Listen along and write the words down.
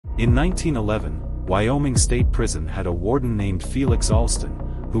In 1911, Wyoming State Prison had a warden named Felix Alston,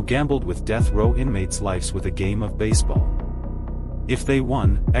 who gambled with death row inmates' lives with a game of baseball. If they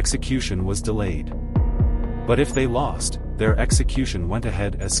won, execution was delayed. But if they lost, their execution went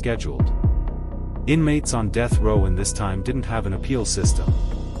ahead as scheduled. Inmates on death row in this time didn't have an appeal system.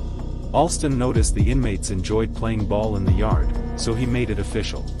 Alston noticed the inmates enjoyed playing ball in the yard, so he made it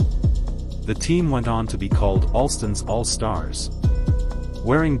official. The team went on to be called Alston's All-Stars.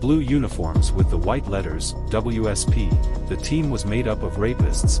 Wearing blue uniforms with the white letters, WSP, the team was made up of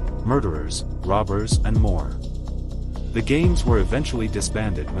rapists, murderers, robbers and more. The games were eventually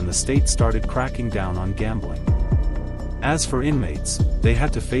disbanded when the state started cracking down on gambling. As for inmates, they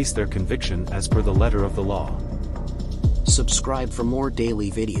had to face their conviction as per the letter of the law. Subscribe for more daily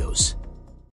videos.